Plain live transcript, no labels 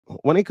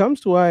when it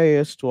comes to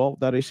IAS 12,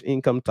 that is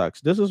income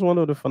tax, this is one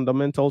of the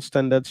fundamental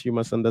standards you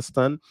must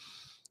understand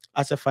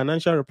as a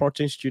financial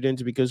reporting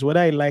student, because whether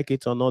I like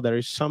it or not, there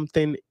is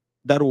something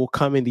that will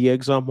come in the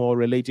exam or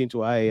relating to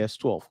IAS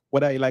 12,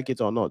 whether I like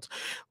it or not.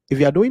 If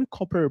you are doing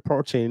corporate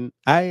reporting,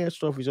 IAS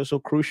 12 is also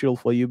crucial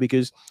for you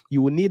because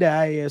you will need a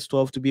IAS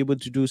 12 to be able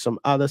to do some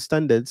other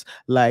standards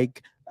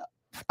like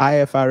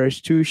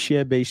IFRS 2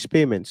 share based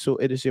payments. So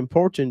it is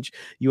important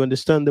you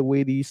understand the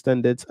way these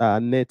standards are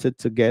netted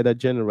together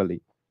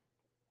generally.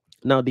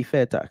 Now,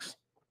 deferred tax.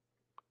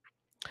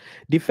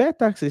 Deferred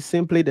tax is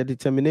simply the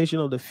determination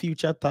of the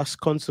future tax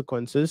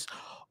consequences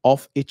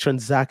of a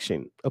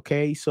transaction.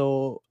 Okay,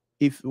 so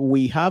if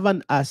we have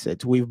an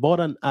asset, we've bought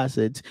an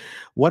asset,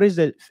 what is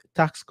the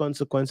tax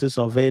consequences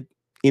of it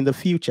in the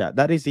future?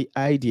 That is the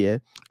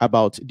idea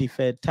about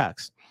deferred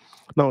tax.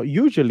 Now,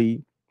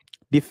 usually,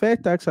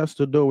 deferred tax has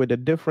to do with the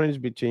difference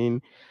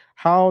between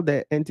how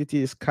the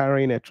entity is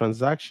carrying a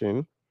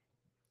transaction,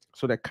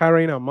 so the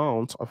carrying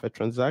amount of a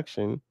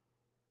transaction,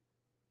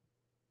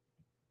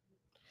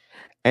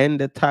 and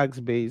the tax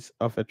base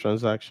of a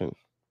transaction.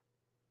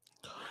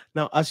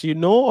 Now, as you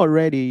know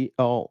already,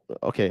 oh,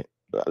 okay,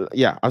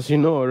 yeah, as you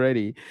know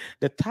already,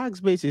 the tax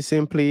base is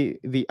simply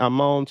the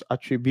amount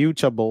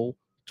attributable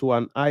to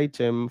an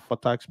item for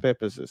tax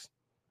purposes.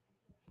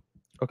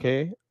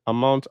 Okay,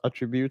 amount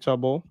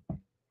attributable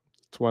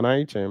to an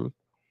item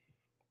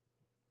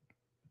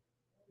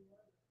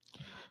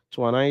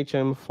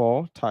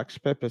for tax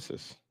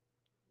purposes.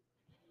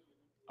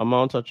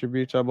 Amount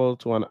attributable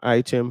to an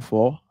item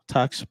for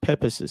tax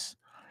purposes.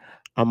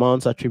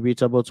 Amounts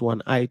attributable to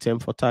an item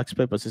for tax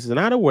purposes. In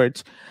other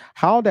words,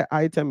 how the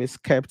item is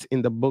kept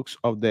in the books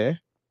of the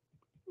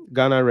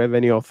Ghana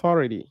Revenue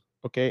Authority,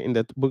 okay, in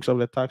the books of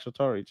the tax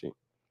authority.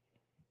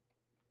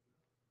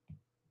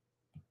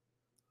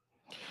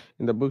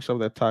 In the books of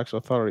the tax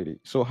authority.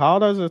 So, how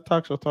does the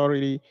tax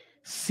authority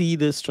see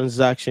this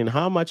transaction?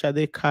 How much are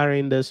they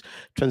carrying this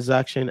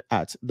transaction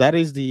at? That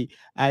is the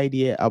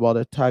idea about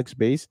the tax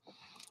base.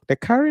 The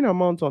carrying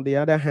amount, on the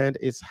other hand,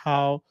 is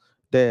how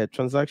the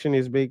transaction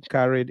is being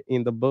carried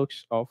in the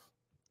books of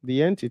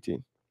the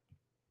entity.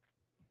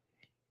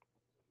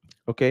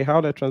 Okay, how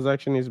the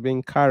transaction is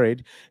being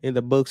carried in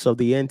the books of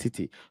the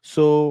entity.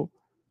 So,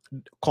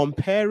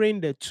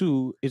 comparing the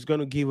two is going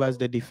to give us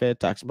the deferred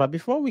tax. But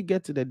before we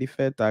get to the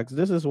deferred tax,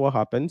 this is what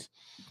happens.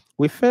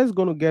 We're first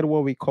going to get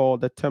what we call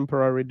the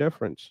temporary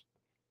difference.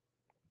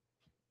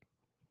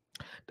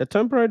 The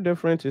temporary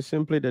difference is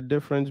simply the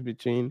difference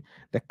between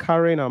the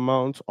carrying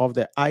amount of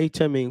the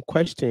item in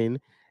question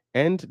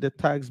and the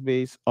tax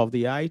base of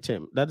the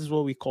item. That is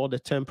what we call the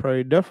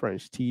temporary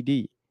difference,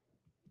 TD.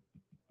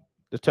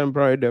 The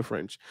temporary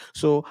difference.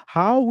 So,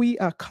 how we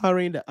are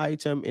carrying the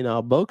item in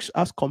our books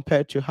as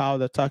compared to how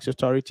the tax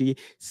authority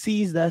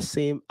sees that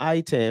same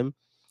item,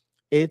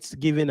 it's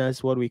giving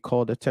us what we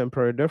call the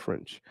temporary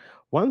difference.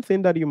 One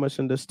thing that you must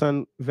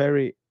understand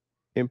very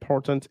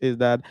important is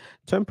that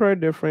temporary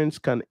difference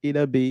can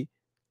either be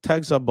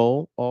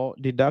taxable or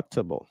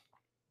deductible.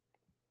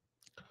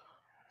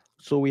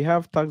 So we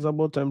have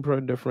taxable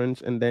temporary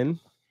difference and then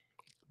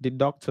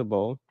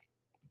deductible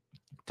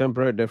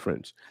temporary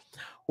difference.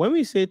 When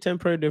we say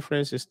temporary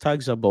difference is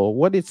taxable,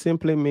 what it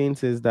simply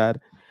means is that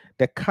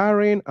the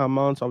carrying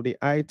amount of the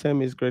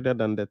item is greater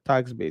than the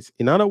tax base.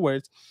 In other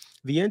words,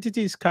 the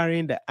entity is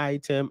carrying the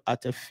item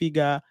at a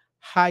figure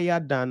higher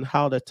than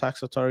how the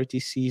tax authority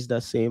sees the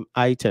same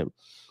item.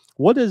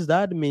 What does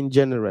that mean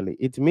generally?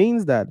 It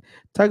means that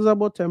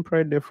taxable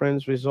temporary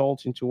difference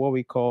results into what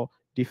we call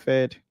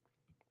deferred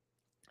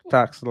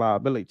tax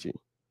liability.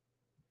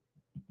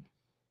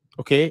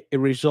 Okay, it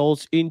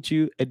results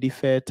into a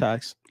deferred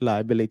tax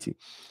liability.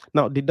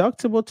 Now,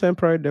 deductible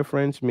temporary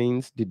difference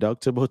means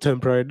deductible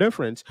temporary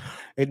difference.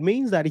 It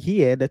means that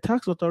here the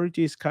tax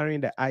authority is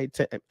carrying the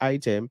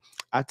item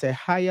at a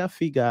higher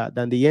figure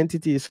than the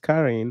entity is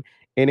carrying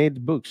in its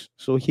books.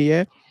 So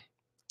here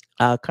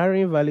our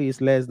carrying value is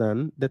less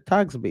than the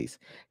tax base.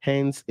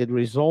 Hence, it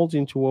results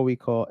into what we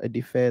call a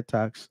deferred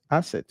tax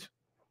asset,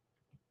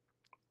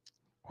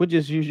 which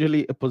is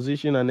usually a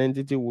position an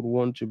entity would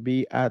want to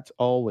be at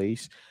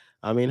always.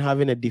 I mean,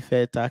 having a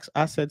deferred tax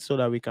asset so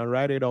that we can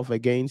write it off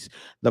against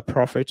the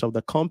profits of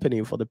the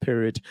company for the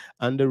period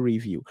under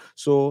review.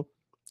 So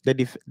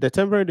the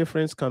temporary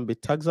difference can be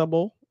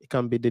taxable, it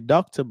can be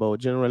deductible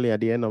generally at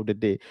the end of the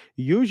day.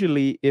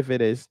 Usually, if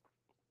it is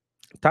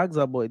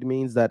taxable, it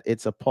means that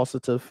it's a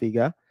positive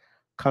figure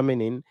coming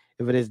in.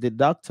 If it is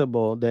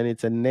deductible, then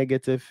it's a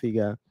negative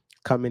figure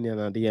coming in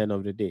at the end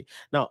of the day.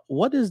 Now,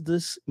 what does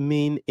this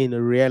mean in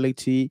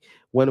reality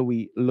when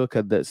we look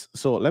at this?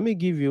 So, let me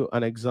give you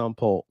an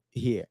example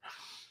here.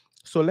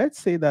 So, let's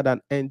say that an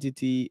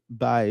entity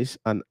buys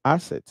an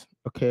asset,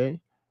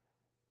 okay?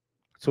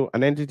 So,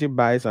 an entity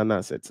buys an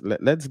asset.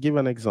 Let's give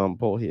an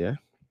example here.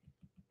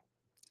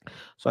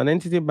 So, an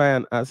entity buys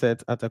an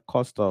asset at a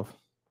cost of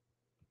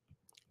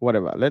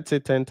whatever, let's say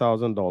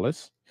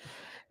 $10,000,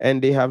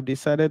 and they have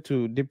decided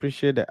to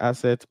depreciate the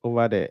asset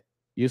over the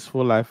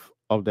useful life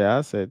of the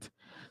asset.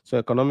 So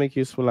economic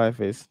useful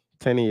life is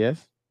 10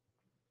 years.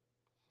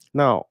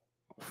 Now,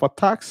 for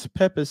tax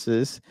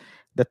purposes,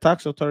 the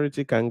tax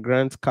authority can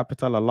grant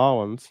capital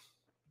allowance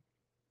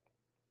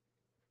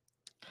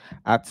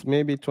at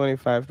maybe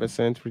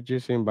 25%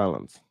 reducing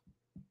balance.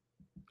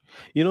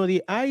 You know,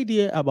 the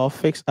idea about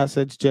fixed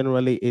assets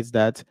generally is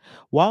that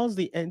whilst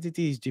the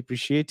entity is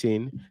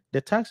depreciating, the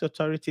tax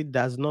authority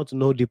does not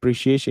know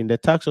depreciation. The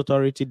tax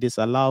authority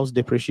disallows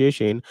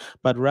depreciation,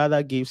 but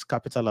rather gives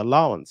capital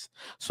allowance.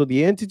 So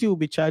the entity will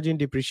be charging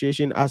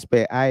depreciation as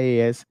per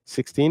IAS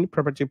 16,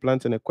 property,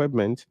 plant, and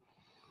equipment.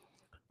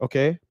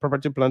 Okay,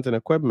 property, plant, and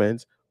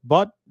equipment.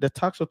 But the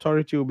tax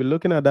authority will be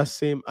looking at that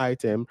same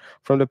item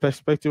from the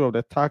perspective of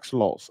the tax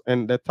laws.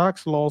 And the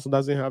tax laws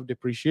doesn't have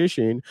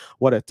depreciation.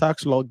 What a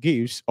tax law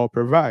gives or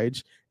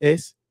provides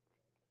is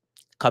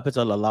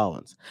capital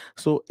allowance.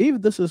 So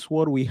if this is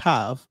what we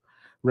have,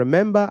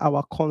 remember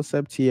our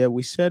concept here.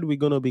 We said we're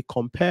going to be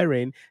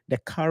comparing the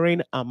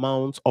carrying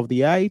amount of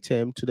the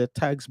item to the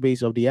tax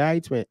base of the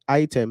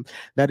item,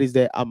 that is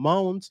the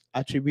amount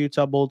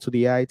attributable to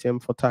the item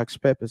for tax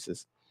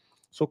purposes.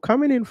 So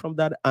coming in from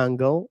that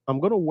angle,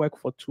 I'm going to work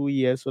for 2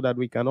 years so that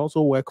we can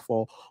also work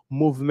for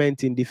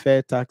movement in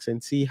deferred tax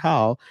and see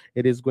how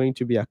it is going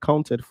to be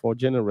accounted for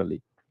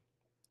generally.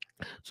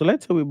 So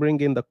let's say we bring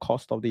in the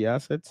cost of the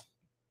assets.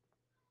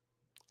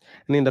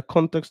 And in the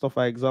context of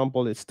our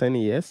example, it's 10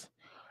 years.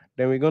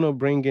 Then we're going to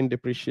bring in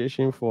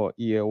depreciation for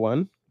year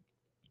one.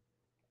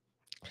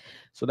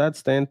 So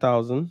that's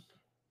 10,000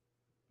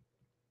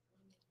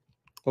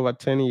 over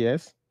 10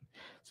 years.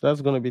 So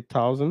that's going to be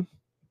 1,000.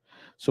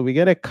 So we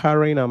get a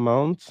carrying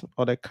amount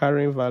or the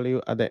carrying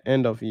value at the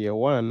end of year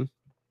one,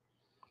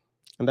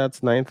 and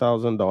that's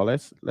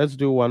 $9,000. Let's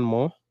do one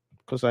more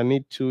because I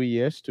need 2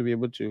 years to be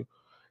able to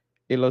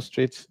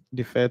illustrate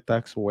deferred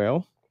tax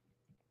well.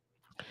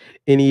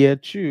 In year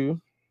two,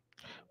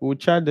 we'll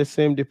charge the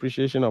same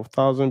depreciation of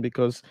 1,000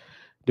 because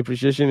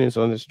depreciation is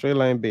on a straight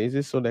line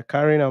basis. So the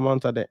carrying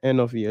amount at the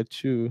end of year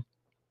two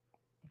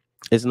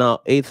is now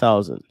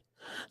 8,000.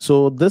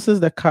 So this is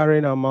the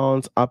carrying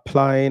amount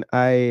applying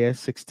IAS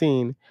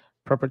 16,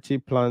 property,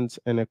 plant,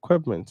 and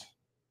equipment.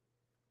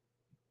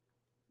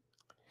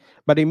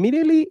 But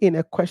immediately in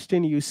a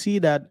question, you see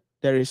that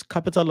there is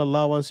capital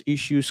allowance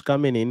issues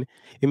coming in.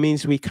 It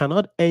means we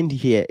cannot end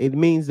here. It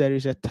means there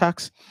is a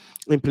tax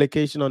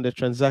implication on the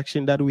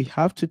transaction that we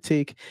have to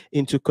take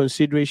into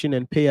consideration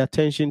and pay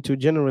attention to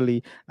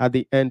generally at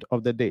the end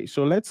of the day.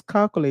 So let's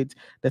calculate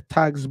the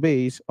tax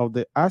base of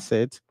the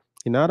asset.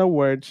 In other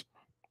words,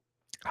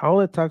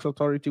 how the tax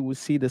authority will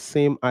see the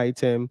same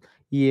item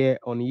year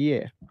on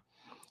year.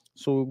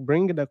 So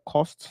bring the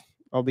cost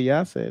of the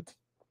asset,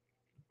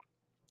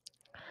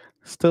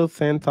 still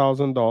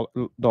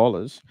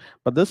 $10,000,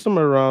 but this time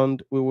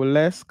around we will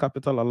less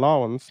capital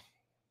allowance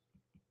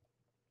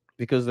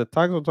because the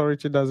tax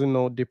authority doesn't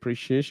know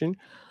depreciation.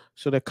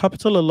 So the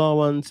capital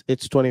allowance,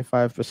 it's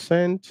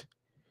 25%,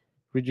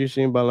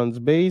 reducing balance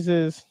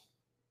basis,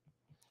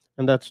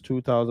 and that's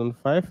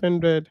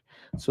 2,500.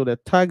 So the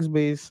tax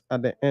base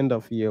at the end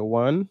of year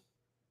one,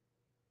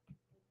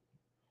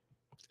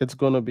 it's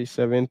going to be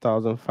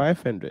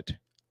 7,500.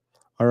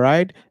 All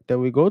right,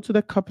 then we go to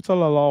the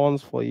capital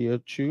allowance for year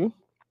two.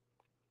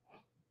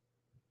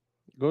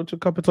 Go to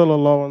capital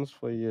allowance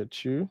for year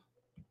two.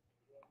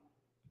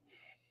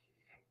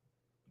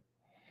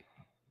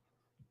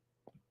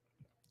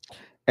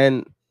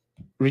 And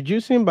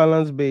reducing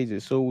balance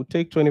basis. So we'll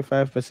take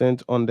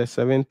 25% on the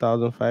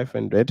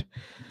 7,500.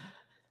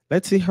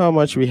 Let's see how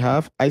much we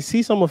have. I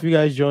see some of you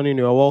guys joining.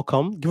 You're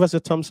welcome. Give us a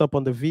thumbs up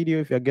on the video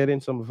if you're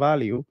getting some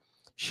value.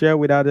 Share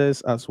with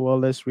others as well.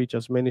 Let's reach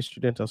as many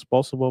students as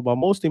possible. But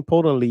most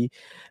importantly,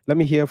 let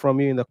me hear from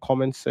you in the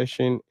comment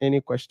section.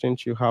 Any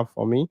questions you have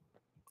for me,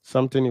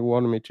 something you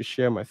want me to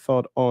share my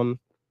thought on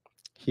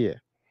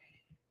here.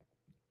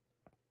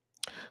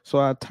 So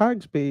our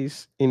tax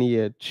base in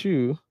year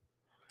two,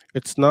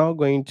 it's now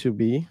going to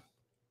be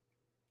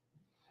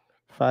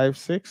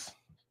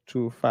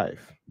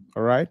 5625.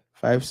 All right,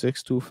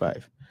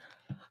 5625.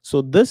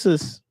 So this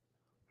is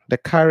the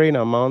carrying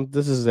amount.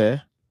 This is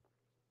the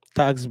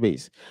tax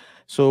base.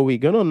 So we're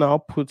going to now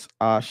put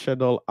our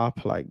schedule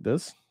up like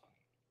this.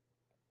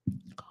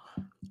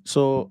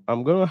 So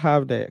I'm going to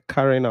have the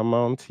carrying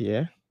amount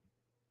here.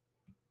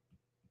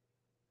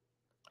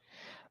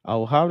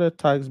 I'll have the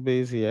tax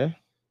base here.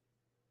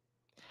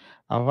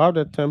 I'll have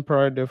the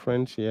temporary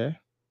difference here.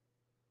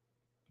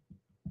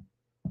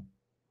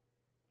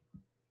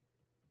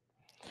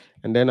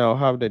 And then I'll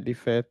have the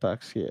deferred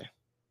tax here.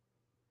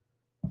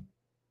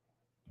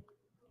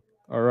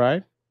 All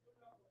right.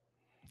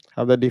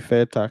 Have the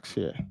deferred tax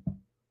here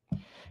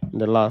in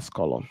the last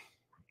column.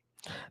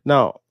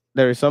 Now,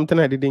 there is something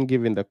I didn't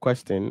give in the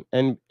question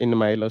and in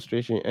my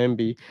illustration,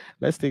 MB.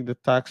 Let's take the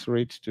tax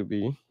rate to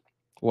be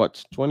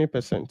what?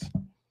 20%. Let's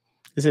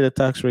say the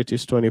tax rate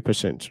is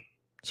 20%.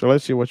 So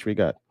let's see what we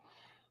got.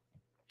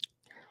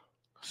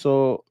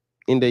 So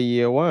in the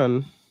year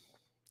one,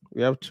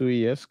 we have 2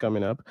 years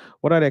coming up.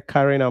 What are the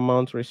carrying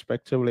amounts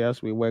respectively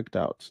as we worked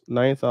out?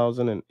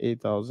 9,000 and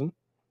 8,000.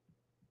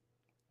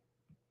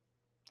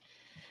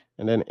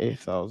 And then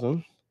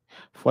 8,000.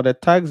 For the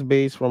tax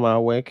base from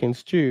our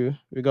workings too,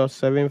 we got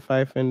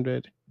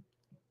 7,500.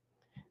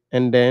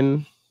 And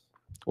then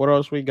what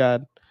else we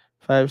got?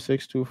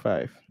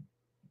 5,625.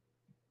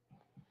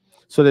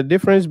 So the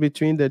difference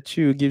between the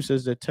two gives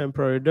us the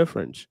temporary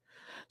difference.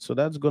 So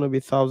that's going to be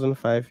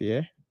 1,005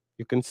 here.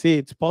 You can see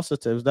it's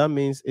positive. That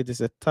means it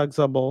is a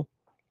taxable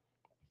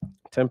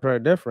temporary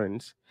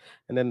difference.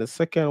 And then the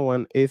second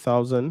one,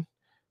 8,000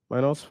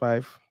 minus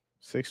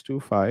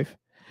 5,625.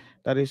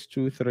 That is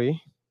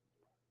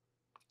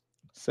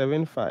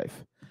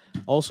 2,375.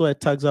 Also a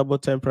taxable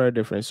temporary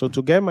difference. So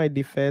to get my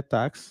deferred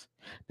tax,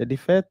 the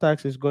deferred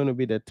tax is going to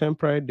be the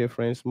temporary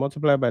difference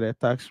multiplied by the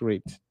tax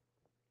rate.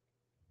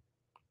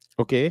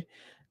 Okay,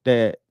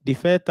 the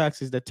deferred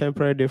tax is the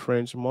temporary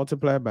difference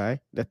multiplied by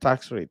the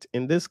tax rate.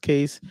 In this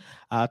case,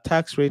 our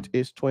tax rate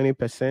is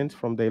 20%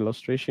 from the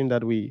illustration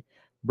that we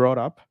brought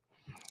up.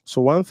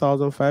 So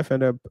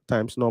 1,500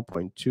 times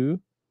 0.2,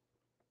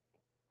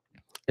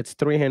 it's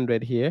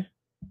 300 here.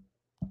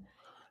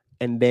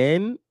 And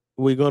then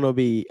we're going to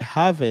be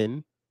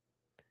having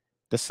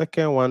the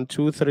second one,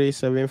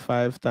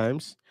 2,375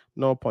 times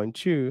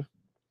 0.2,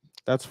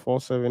 that's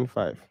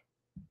 475.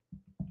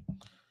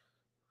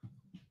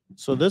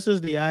 So this is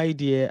the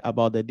idea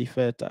about the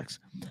deferred tax.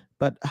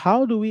 But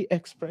how do we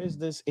express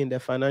this in the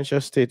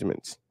financial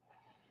statements?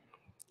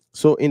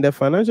 So in the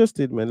financial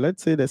statement,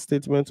 let's say the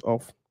statement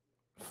of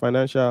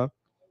financial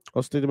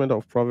or statement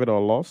of profit or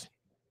loss,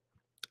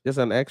 just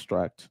an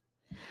extract.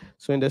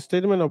 So in the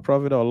statement of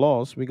profit or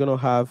loss, we're going to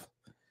have,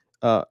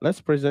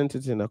 let's present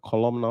it in a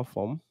columnar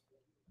form.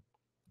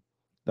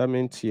 That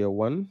means year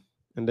one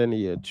and then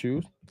year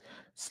two,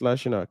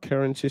 slashing our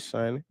currency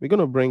sign. We're going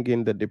to bring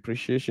in the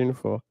depreciation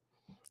for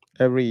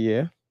every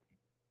year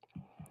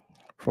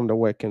from the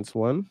workings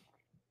one.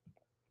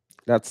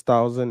 That's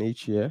 1,000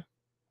 each year.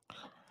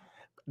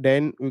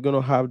 Then we're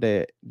going to have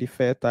the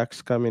deferred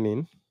tax coming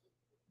in.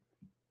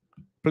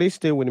 Please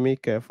stay with me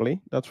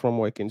carefully. That's from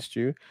workings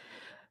 2.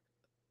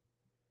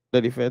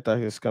 The deferred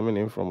tax is coming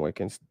in from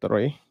workings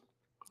 3.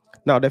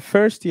 Now, the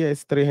first year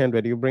is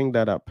 300. You bring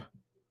that up.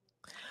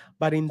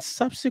 But in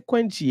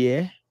subsequent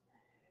year,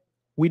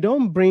 we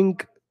don't bring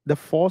the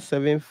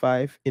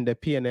 475 in the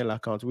P&L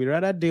account. We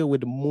rather deal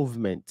with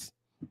movement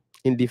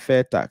in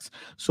deferred tax.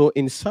 So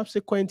in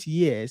subsequent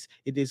years,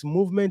 it is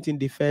movement in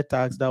deferred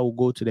tax that will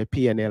go to the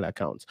P&L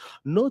account.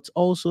 Note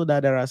also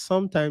that there are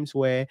some times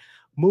where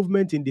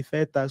movement in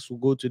deferred tax will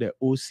go to the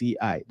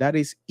OCI. That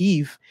is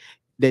if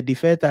the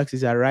deferred tax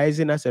is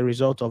arising as a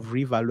result of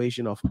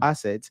revaluation of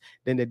assets,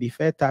 then the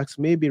deferred tax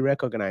may be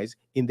recognized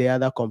in the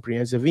other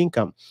comprehensive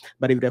income.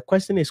 But if the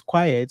question is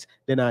quiet,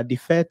 then our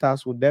deferred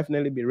tax will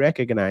definitely be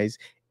recognized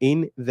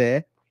in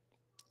the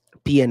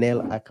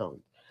P&L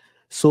account.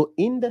 So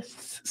in the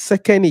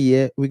second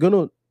year, we're going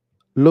to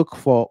look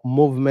for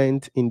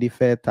movement in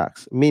deferred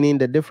tax, meaning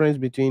the difference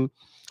between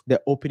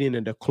the opening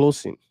and the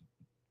closing.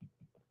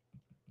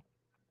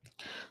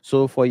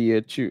 So for year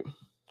two,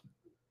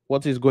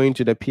 what is going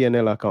to the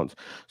P&L account?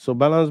 So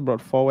balance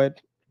brought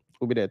forward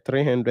will be the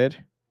 300.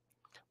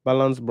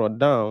 Balance brought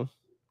down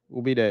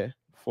will be the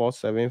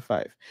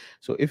 475.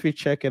 So if you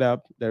check it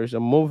up, there is a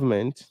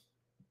movement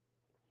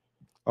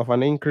of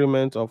an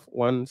increment of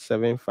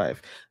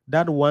 175.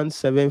 That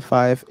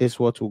 175 is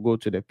what will go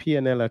to the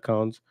P&L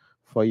account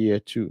for year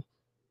two,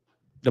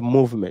 the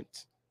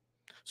movement.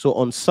 So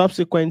on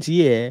subsequent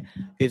year,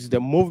 it's the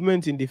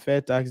movement in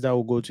deferred tax that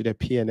will go to the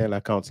P&L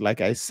account.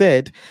 Like I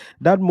said,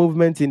 that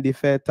movement in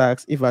deferred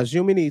tax, if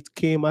assuming it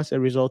came as a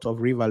result of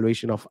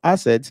revaluation of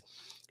assets,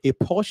 a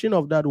portion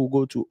of that will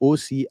go to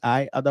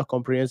OCI, other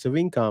comprehensive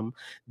income,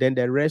 then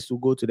the rest will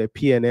go to the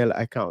P&L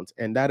account.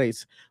 And that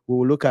is, we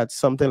will look at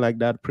something like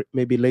that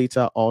maybe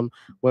later on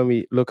when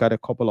we look at a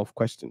couple of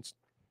questions.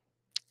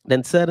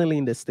 Then certainly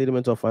in the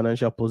statement of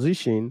financial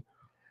position,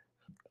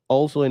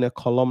 also in a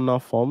columnar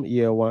form,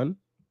 year one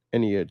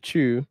and year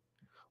two,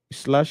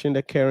 slashing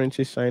the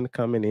currency sign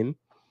coming in.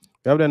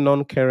 We have the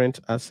non-current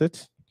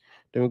assets.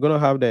 Then we're going to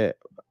have the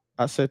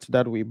assets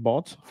that we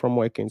bought from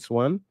workings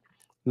one,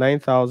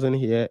 9,000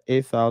 here,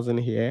 8,000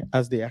 here,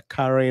 as they are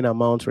carrying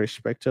amount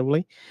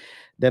respectively.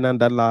 Then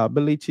under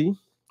liability,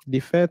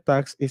 deferred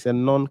tax is a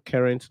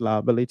non-current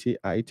liability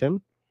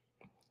item.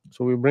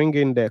 So we bring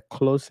in the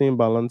closing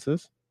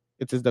balances.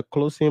 It is the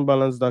closing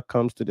balance that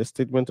comes to the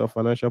statement of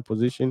financial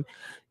position.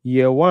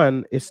 Year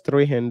one is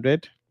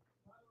 300.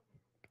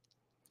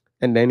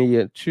 And then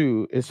year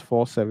two is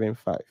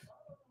 475.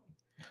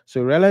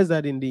 So realize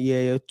that in the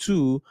year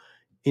two,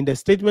 in the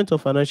statement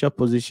of financial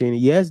position,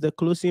 yes, the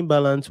closing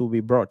balance will be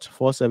brought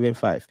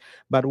 475,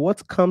 but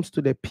what comes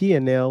to the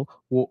P&L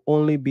will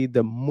only be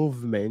the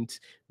movement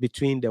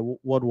between the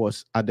what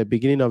was at the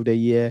beginning of the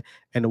year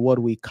and what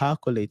we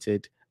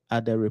calculated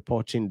at the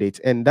reporting date.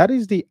 And that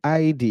is the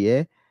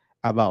idea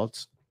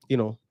about,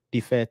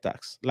 deferred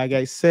tax. Like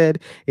I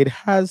said, it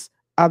has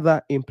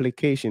other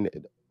implications.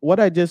 What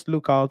I just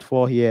look out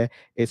for here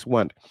is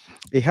one,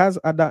 it has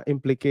other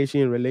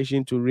implication in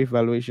relation to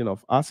revaluation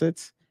of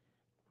assets.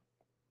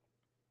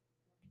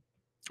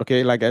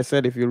 Okay, like I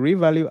said, if you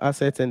revalue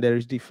assets and there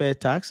is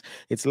deferred tax,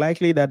 it's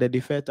likely that the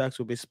deferred tax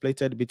will be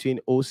splitted between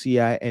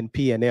OCI and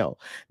P&L.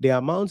 The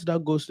amount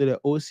that goes to the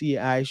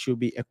OCI should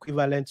be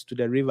equivalent to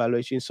the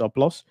revaluation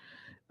surplus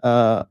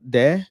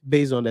there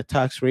based on the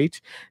tax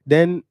rate.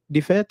 Then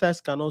deferred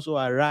tax can also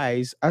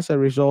arise as a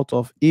result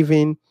of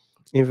even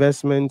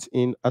investment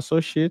in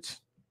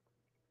associates.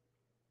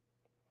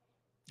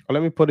 Or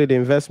let me put it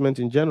investment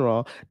in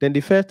general. Then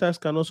deferred tax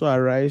can also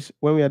arise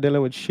when we are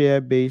dealing with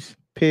share-based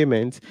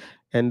payments,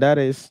 and that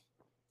is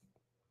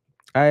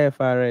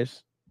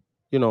IFRS,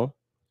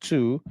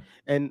 2,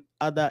 and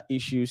other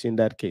issues in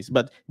that case.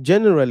 But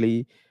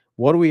generally,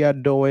 what we are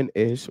doing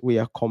is we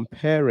are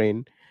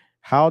comparing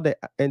how the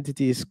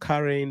entity is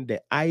carrying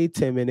the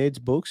item in its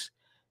books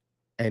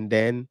and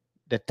then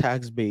the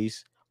tax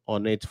base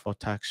on it for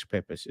tax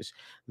purposes.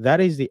 That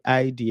is the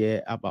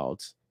idea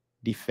about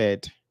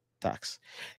deferred tax.